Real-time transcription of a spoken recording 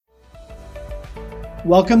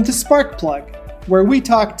Welcome to Sparkplug, where we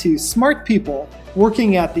talk to smart people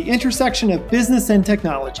working at the intersection of business and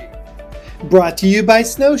technology. Brought to you by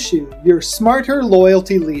Snowshoe, your smarter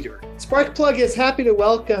loyalty leader. Sparkplug is happy to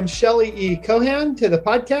welcome Shelly E. Cohan to the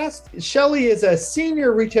podcast. Shelly is a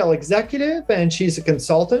senior retail executive, and she's a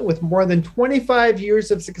consultant with more than 25 years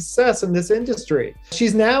of success in this industry.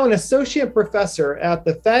 She's now an associate professor at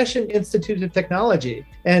the Fashion Institute of Technology,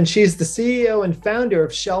 and she's the CEO and founder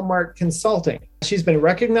of Shellmart Consulting. She's been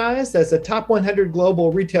recognized as a top 100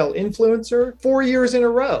 global retail influencer 4 years in a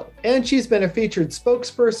row. And she's been a featured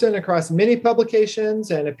spokesperson across many publications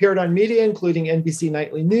and appeared on media, including NBC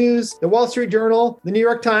Nightly News, The Wall Street Journal, The New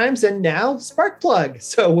York Times, and now Sparkplug.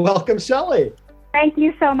 So welcome, Shelly. Thank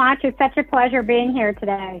you so much. It's such a pleasure being here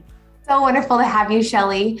today. So wonderful to have you,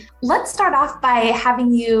 Shelly. Let's start off by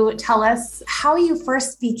having you tell us how you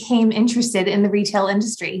first became interested in the retail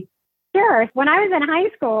industry. Sure. When I was in high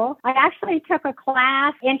school, I actually took a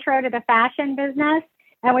class, Intro to the Fashion Business,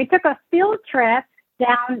 and we took a field trip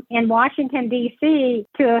down in Washington, D.C.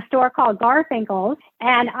 to a store called Garfinkel's.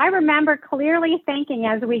 And I remember clearly thinking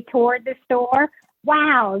as we toured the store,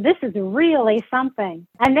 wow, this is really something.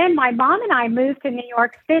 And then my mom and I moved to New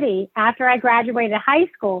York City after I graduated high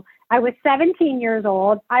school. I was 17 years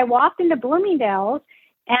old. I walked into Bloomingdale's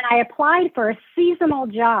and I applied for a seasonal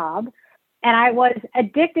job. And I was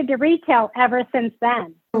addicted to retail ever since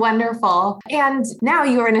then. Wonderful. And now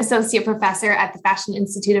you're an associate professor at the Fashion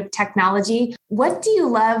Institute of Technology. What do you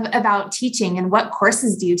love about teaching and what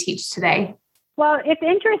courses do you teach today? Well, it's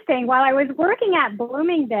interesting. While I was working at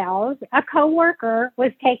Bloomingdale's, a coworker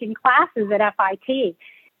was taking classes at FIT.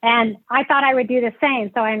 And I thought I would do the same.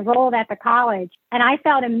 So I enrolled at the college and I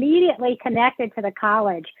felt immediately connected to the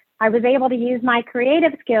college. I was able to use my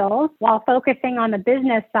creative skills while focusing on the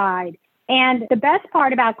business side. And the best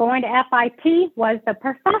part about going to FIT was the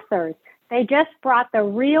professors. They just brought the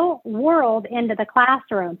real world into the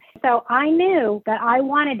classroom. So I knew that I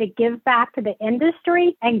wanted to give back to the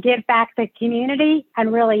industry and give back to the community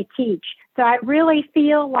and really teach. So I really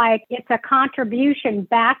feel like it's a contribution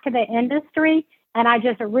back to the industry, and I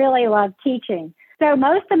just really love teaching. So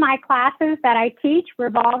most of my classes that I teach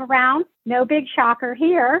revolve around, no big shocker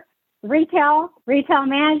here, retail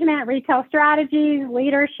management, retail strategies,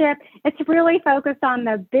 leadership. It's really focused on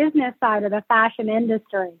the business side of the fashion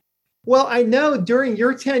industry. Well, I know during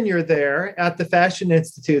your tenure there at the Fashion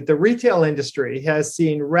Institute, the retail industry has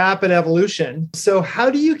seen rapid evolution. So how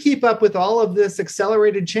do you keep up with all of this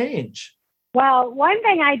accelerated change? Well, one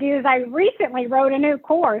thing I do is I recently wrote a new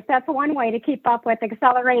course. That's one way to keep up with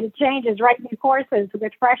accelerated changes, write new courses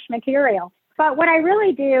with fresh material. But what I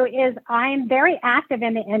really do is I'm very active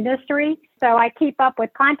in the industry. So I keep up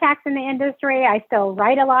with contacts in the industry. I still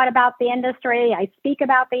write a lot about the industry. I speak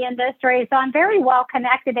about the industry. So I'm very well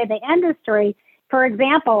connected in the industry. For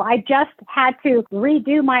example, I just had to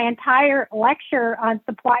redo my entire lecture on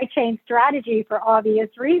supply chain strategy for obvious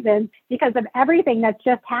reasons because of everything that's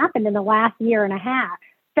just happened in the last year and a half.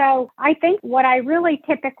 So I think what I really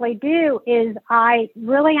typically do is I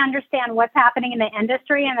really understand what's happening in the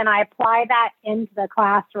industry and then I apply that into the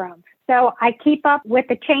classroom. So I keep up with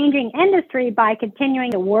the changing industry by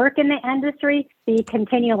continuing to work in the industry, be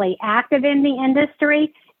continually active in the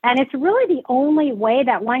industry. And it's really the only way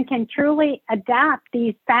that one can truly adapt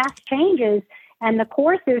these fast changes and the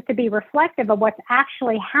courses to be reflective of what's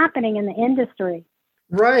actually happening in the industry.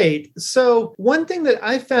 Right. So one thing that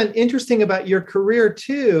I found interesting about your career,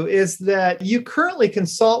 too, is that you currently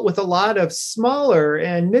consult with a lot of smaller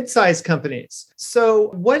and mid-sized companies. So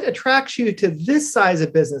what attracts you to this size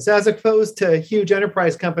of business as opposed to huge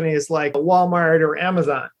enterprise companies like Walmart or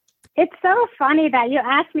Amazon? It's so funny that you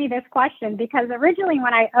asked me this question because originally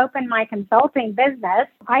when I opened my consulting business,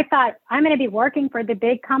 I thought I'm going to be working for the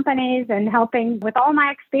big companies and helping with all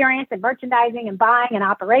my experience in merchandising and buying and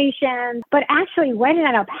operations. But actually what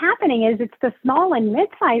ended up happening is it's the small and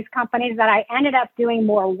mid-sized companies that I ended up doing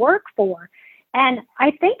more work for. And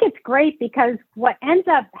I think it's great because what ends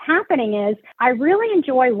up happening is I really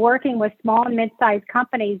enjoy working with small and mid-sized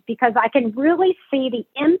companies because I can really see the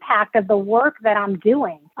impact of the work that I'm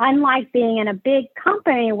doing. Unlike being in a big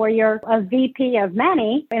company where you're a VP of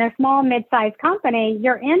many, in a small mid-sized company,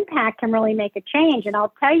 your impact can really make a change. And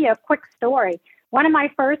I'll tell you a quick story. One of my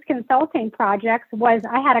first consulting projects was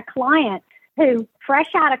I had a client who,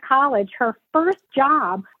 fresh out of college, her first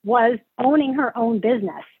job was owning her own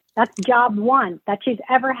business. That's job one that she's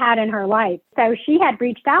ever had in her life. So she had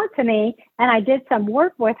reached out to me and I did some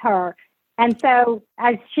work with her. And so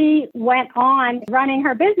as she went on running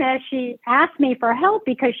her business, she asked me for help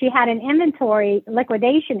because she had an inventory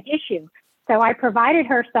liquidation issue. So I provided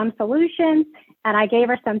her some solutions and I gave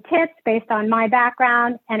her some tips based on my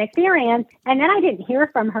background and experience. And then I didn't hear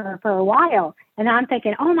from her for a while. And I'm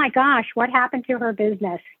thinking, oh my gosh, what happened to her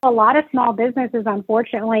business? A lot of small businesses,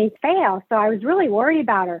 unfortunately, fail. So I was really worried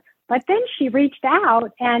about her. But then she reached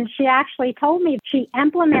out and she actually told me she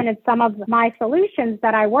implemented some of my solutions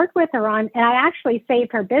that I worked with her on, and I actually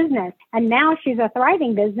saved her business. And now she's a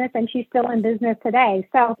thriving business and she's still in business today.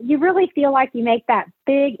 So you really feel like you make that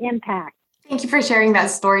big impact. Thank you for sharing that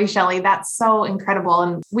story, Shelley. That's so incredible.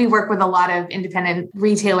 And we work with a lot of independent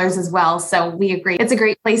retailers as well. So we agree. It's a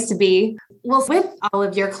great place to be. Well, with all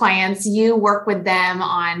of your clients, you work with them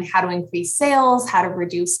on how to increase sales, how to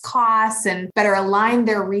reduce costs, and better align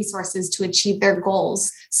their resources to achieve their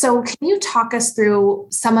goals. So can you talk us through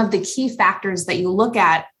some of the key factors that you look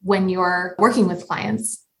at when you're working with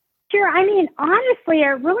clients? Sure. I mean, honestly,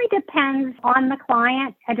 it really depends on the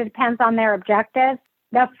client. It depends on their objectives.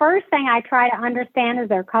 The first thing I try to understand is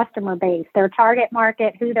their customer base, their target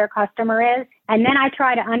market, who their customer is. And then I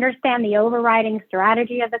try to understand the overriding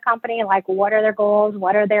strategy of the company, like what are their goals,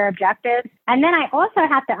 what are their objectives. And then I also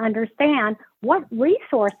have to understand what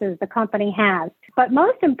resources the company has. But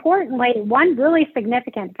most importantly, one really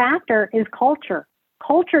significant factor is culture.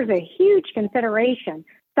 Culture is a huge consideration.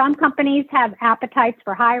 Some companies have appetites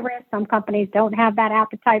for high risk. Some companies don't have that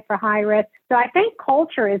appetite for high risk. So I think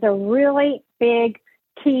culture is a really big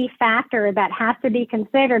key factor that has to be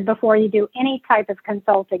considered before you do any type of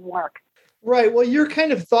consulting work. Right. Well, your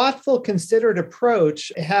kind of thoughtful, considered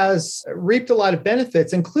approach has reaped a lot of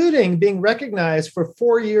benefits, including being recognized for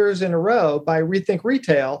 4 years in a row by Rethink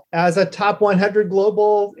Retail as a top 100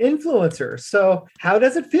 global influencer. So how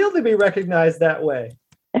does it feel to be recognized that way?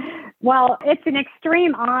 Well, it's an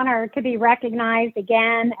extreme honor to be recognized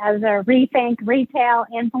again as a Rethink Retail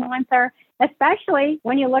influencer, especially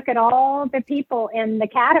when you look at all the people in the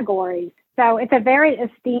categories. So it's a very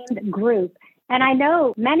esteemed group. And I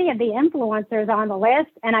know many of the influencers on the list,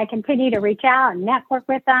 and I continue to reach out and network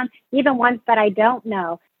with them, even ones that I don't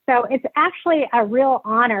know. So it's actually a real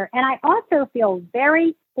honor. And I also feel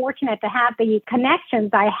very fortunate to have the connections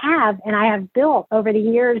I have and I have built over the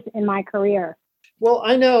years in my career. Well,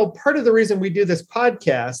 I know part of the reason we do this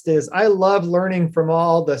podcast is I love learning from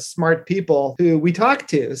all the smart people who we talk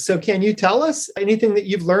to. So can you tell us anything that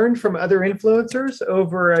you've learned from other influencers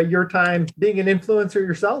over your time being an influencer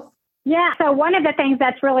yourself? Yeah. So one of the things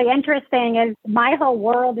that's really interesting is my whole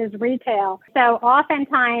world is retail. So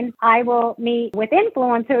oftentimes I will meet with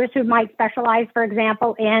influencers who might specialize, for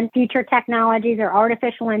example, in future technologies or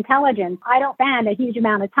artificial intelligence. I don't spend a huge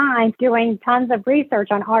amount of time doing tons of research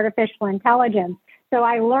on artificial intelligence. So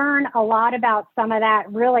I learn a lot about some of that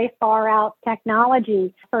really far out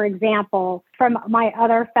technology, for example, from my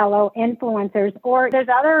other fellow influencers. Or there's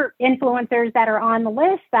other influencers that are on the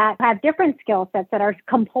list that have different skill sets that are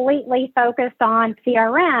completely focused on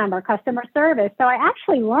CRM or customer service. So I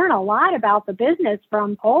actually learn a lot about the business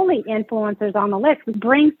from all the influencers on the list who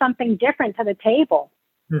bring something different to the table.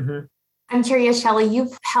 Mm-hmm. I'm curious, Shelley,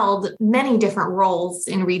 you've held many different roles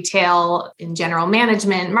in retail, in general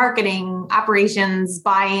management, marketing, operations,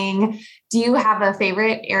 buying. Do you have a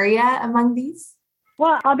favorite area among these?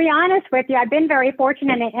 Well, I'll be honest with you. I've been very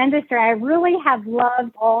fortunate in the industry. I really have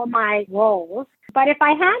loved all my roles. But if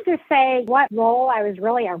I had to say what role I was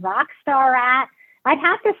really a rock star at, I'd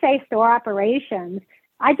have to say store operations.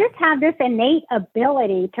 I just have this innate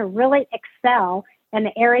ability to really excel in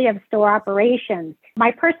the area of store operations.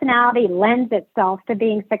 My personality lends itself to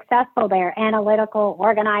being successful there, analytical,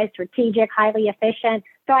 organized, strategic, highly efficient.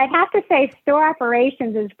 So I'd have to say store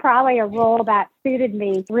operations is probably a role that suited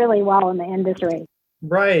me really well in the industry.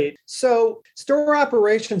 Right. So store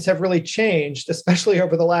operations have really changed, especially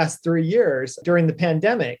over the last 3 years during the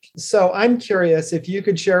pandemic. So I'm curious if you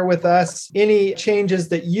could share with us any changes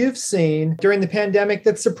that you've seen during the pandemic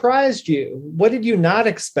that surprised you. What did you not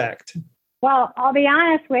expect? Well, I'll be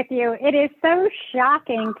honest with you. It is so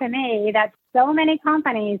shocking to me that so many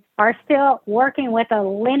companies are still working with a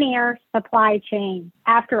linear supply chain.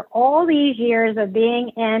 After all these years of being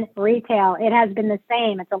in retail, it has been the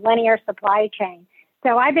same. It's a linear supply chain.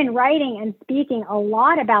 So I've been writing and speaking a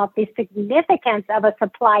lot about the significance of a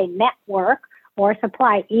supply network or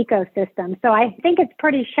supply ecosystem. So I think it's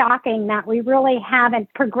pretty shocking that we really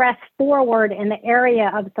haven't progressed forward in the area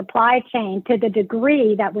of supply chain to the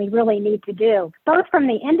degree that we really need to do, both from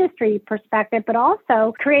the industry perspective, but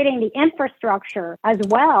also creating the infrastructure as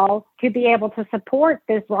well to be able to support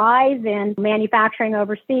this rise in manufacturing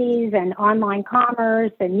overseas and online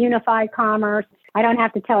commerce and unified commerce. I don't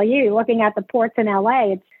have to tell you, looking at the ports in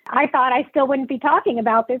LA, I thought I still wouldn't be talking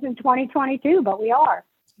about this in 2022, but we are.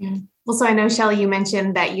 Well, so I know, Shelley, you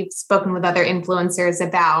mentioned that you've spoken with other influencers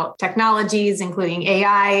about technologies, including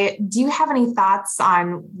AI. Do you have any thoughts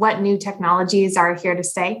on what new technologies are here to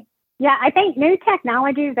stay? Yeah, I think new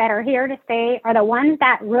technologies that are here to stay are the ones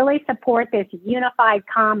that really support this unified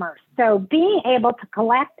commerce. So being able to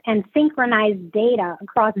collect and synchronize data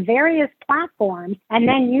across various platforms and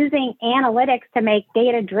then using analytics to make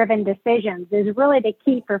data-driven decisions is really the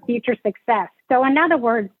key for future success. So in other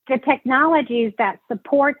words, the technologies that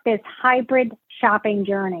support this hybrid shopping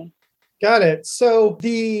journey. Got it. So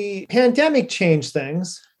the pandemic changed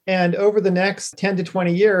things. And over the next 10 to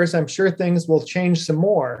 20 years, I'm sure things will change some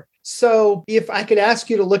more. So if I could ask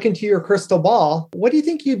you to look into your crystal ball, what do you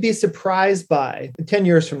think you'd be surprised by 10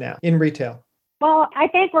 years from now in retail? Well, I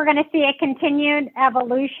think we're going to see a continued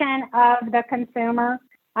evolution of the consumer.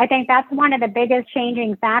 I think that's one of the biggest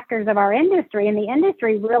changing factors of our industry. And the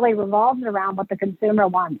industry really revolves around what the consumer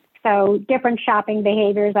wants. So different shopping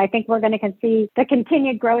behaviors. I think we're going to see the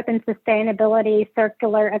continued growth in sustainability,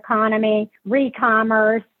 circular economy,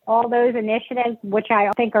 re-commerce, all those initiatives, which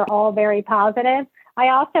I think are all very positive. I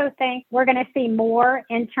also think we're going to see more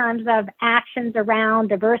in terms of actions around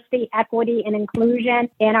diversity, equity, and inclusion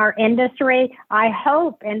in our industry. I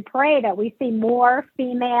hope and pray that we see more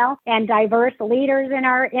female and diverse leaders in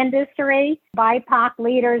our industry, BIPOC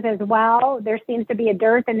leaders as well. There seems to be a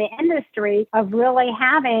dearth in the industry of really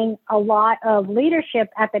having a lot of leadership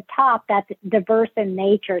at the top that's diverse in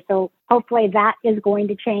nature. So hopefully that is going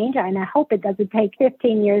to change, and I hope it doesn't take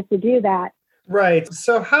 15 years to do that. Right.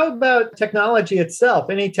 So how about technology itself?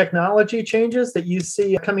 Any technology changes that you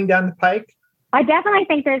see coming down the pike? I definitely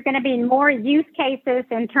think there's going to be more use cases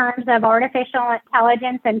in terms of artificial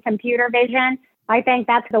intelligence and computer vision. I think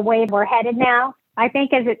that's the way we're headed now. I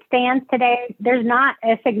think as it stands today, there's not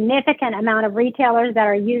a significant amount of retailers that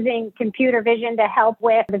are using computer vision to help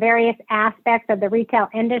with the various aspects of the retail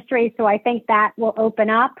industry. So I think that will open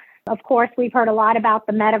up. Of course, we've heard a lot about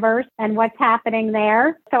the metaverse and what's happening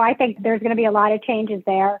there. So I think there's going to be a lot of changes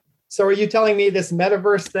there. So are you telling me this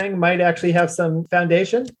metaverse thing might actually have some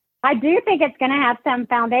foundation? I do think it's going to have some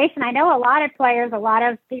foundation. I know a lot of players, a lot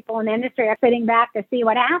of people in the industry are sitting back to see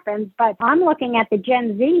what happens, but I'm looking at the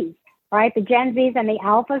Gen Zs, right? The Gen Zs and the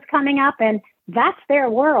alphas coming up, and that's their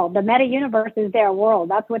world. The meta universe is their world.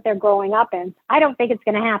 That's what they're growing up in. I don't think it's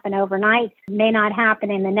going to happen overnight. It may not happen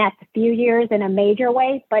in the next few years in a major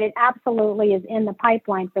way, but it absolutely is in the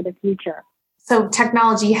pipeline for the future. So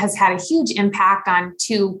technology has had a huge impact on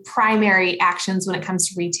two primary actions when it comes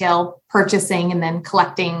to retail purchasing and then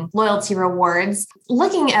collecting loyalty rewards.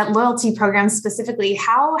 Looking at loyalty programs specifically,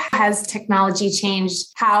 how has technology changed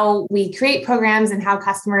how we create programs and how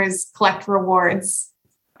customers collect rewards?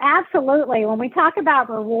 Absolutely. When we talk about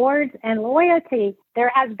rewards and loyalty,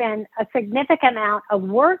 there has been a significant amount of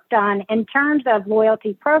work done in terms of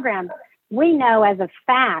loyalty programs. We know as a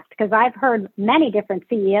fact, because I've heard many different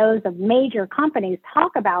CEOs of major companies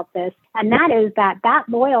talk about this, and that is that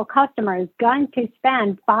loyal customer is going to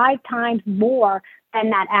spend 5 times more than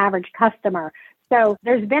that average customer. So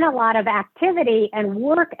there's been a lot of activity and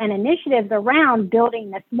work and initiatives around building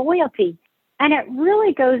this loyalty. And it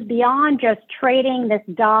really goes beyond just trading this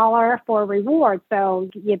dollar for reward. So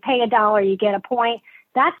you pay $1, you get a point.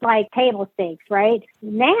 That's like table stakes, right?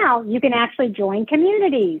 Now you can actually join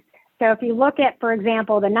communities. So if you look at, for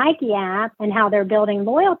example, the Nike app and how they're building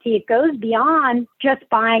loyalty, it goes beyond just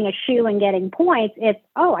buying a shoe and getting points. It's,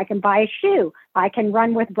 I can buy a shoe. I can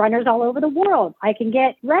run with runners all over the world. I can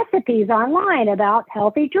get recipes online about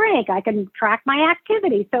healthy drink. I can track my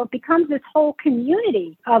activity. So it becomes this whole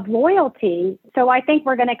community of loyalty. So I think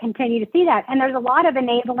we're going to continue to see that. And there's a lot of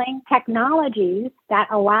enabling technologies that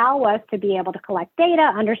allow us to be able to collect data,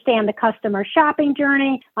 understand the customer shopping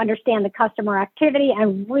journey, understand the customer activity,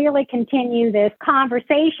 and really continue this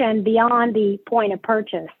conversation beyond the point of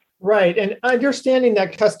purchase. Right. And understanding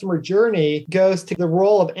that customer journey goes to the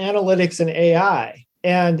role of analytics and AI.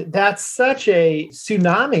 And that's such a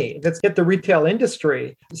tsunami that's hit the retail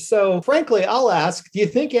industry. So frankly, I'll ask, do you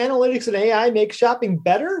think analytics and AI make shopping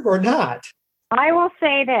better or not? I will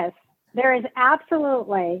say this. There is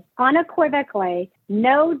absolutely, unequivocally,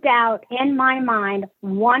 no doubt in my mind,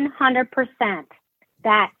 100%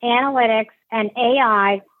 that analytics and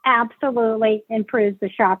AI absolutely improves the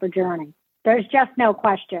shopper journey. There's just no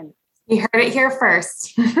question. You heard it here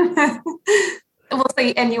first. Well,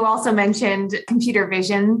 and you also mentioned computer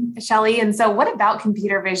vision, Shelley. And so what about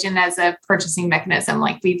computer vision as a purchasing mechanism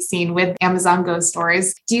like we've seen with Amazon Go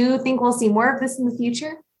stores? Do you think we'll see more of this in the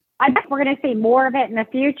future? I think we're going to see more of it in the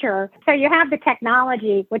future. So you have the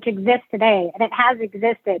technology which exists today, and it has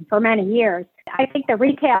existed for many years. I think the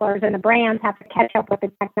retailers and the brands have to catch up with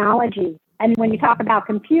the technology. And when you talk about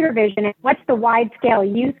computer vision, what's the wide scale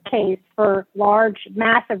use case for large,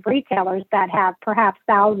 massive retailers that have perhaps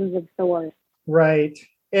thousands of stores? Right.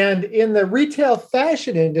 And in the retail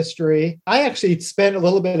fashion industry, I actually spent a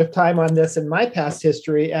little bit of time on this in my past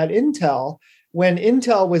history at Intel, when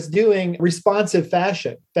Intel was doing responsive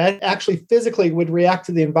fashion that actually physically would react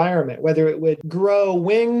to the environment, whether it would grow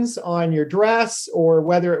wings on your dress or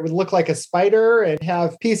whether it would look like a spider and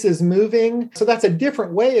have pieces moving. So that's a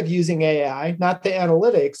different way of using AI, not the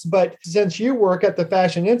analytics. But since you work at the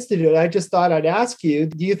Fashion Institute, I just thought I'd ask you,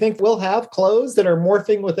 do you think we'll have clothes that are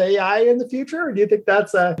morphing with AI in the future? Or do you think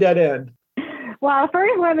that's a dead end? Well,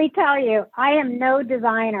 first, let me tell you, I am no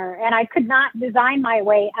designer, and I could not design my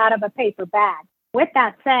way out of a paper bag. With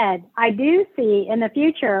that said, I do see in the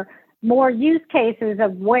future more use cases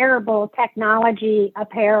of wearable technology,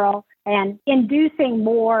 apparel, and inducing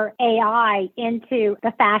more AI into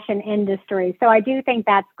the fashion industry. So I do think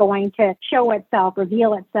that's going to show itself,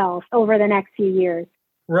 reveal itself over the next few years.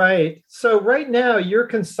 Right. So right now you're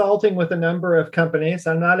consulting with a number of companies.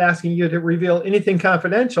 I'm not asking you to reveal anything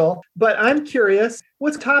confidential, but I'm curious,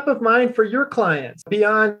 what's top of mind for your clients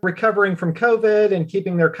beyond recovering from COVID and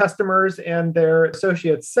keeping their customers and their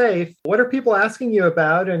associates safe? What are people asking you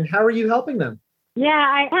about and how are you helping them? Yeah,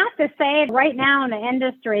 I have to say right now in the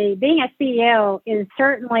industry, being a CEO is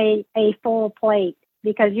certainly a full plate,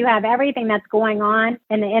 because you have everything that's going on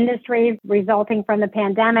in the industry resulting from the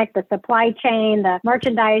pandemic, the supply chain, the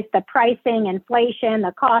merchandise, the pricing, inflation,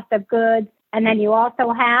 the cost of goods. And then you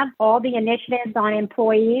also have all the initiatives on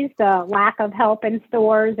employees, the lack of help in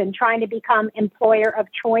stores and trying to become employer of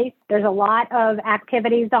choice. There's a lot of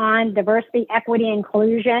activities on diversity, equity,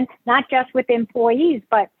 inclusion, not just with employees,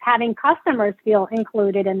 but having customers feel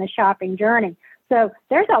included in the shopping journey. So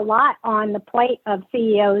there's a lot on the plate of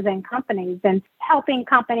CEOs and companies, and helping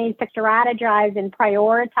companies to strategize and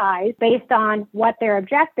prioritize based on what their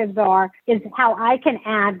objectives are is how I can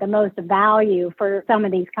add the most value for some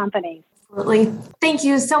of these companies. Absolutely. Thank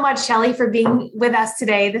you so much, Shelley, for being with us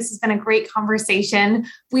today. This has been a great conversation.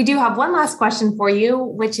 We do have one last question for you,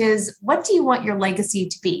 which is, what do you want your legacy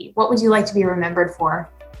to be? What would you like to be remembered for?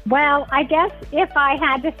 Well, I guess if I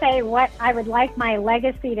had to say what I would like my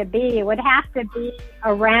legacy to be, it would have to be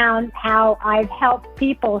around how I've helped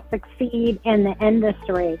people succeed in the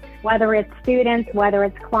industry, whether it's students, whether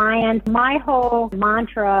it's clients. My whole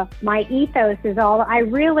mantra, my ethos is all, I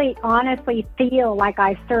really honestly feel like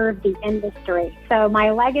I serve the industry. So my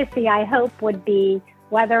legacy, I hope, would be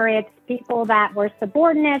whether it's people that were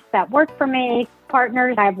subordinates that worked for me,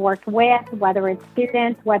 partners I've worked with, whether it's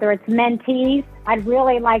students, whether it's mentees. I'd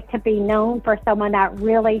really like to be known for someone that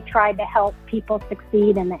really tried to help people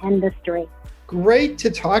succeed in the industry. Great to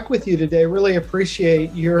talk with you today. Really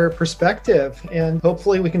appreciate your perspective, and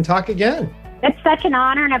hopefully we can talk again. It's such an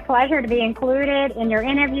honor and a pleasure to be included in your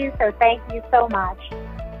interview, so thank you so much.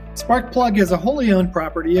 Sparkplug is a wholly owned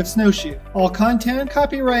property of Snowshoe. All content,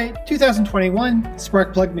 copyright 2021,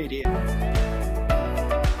 Sparkplug Media.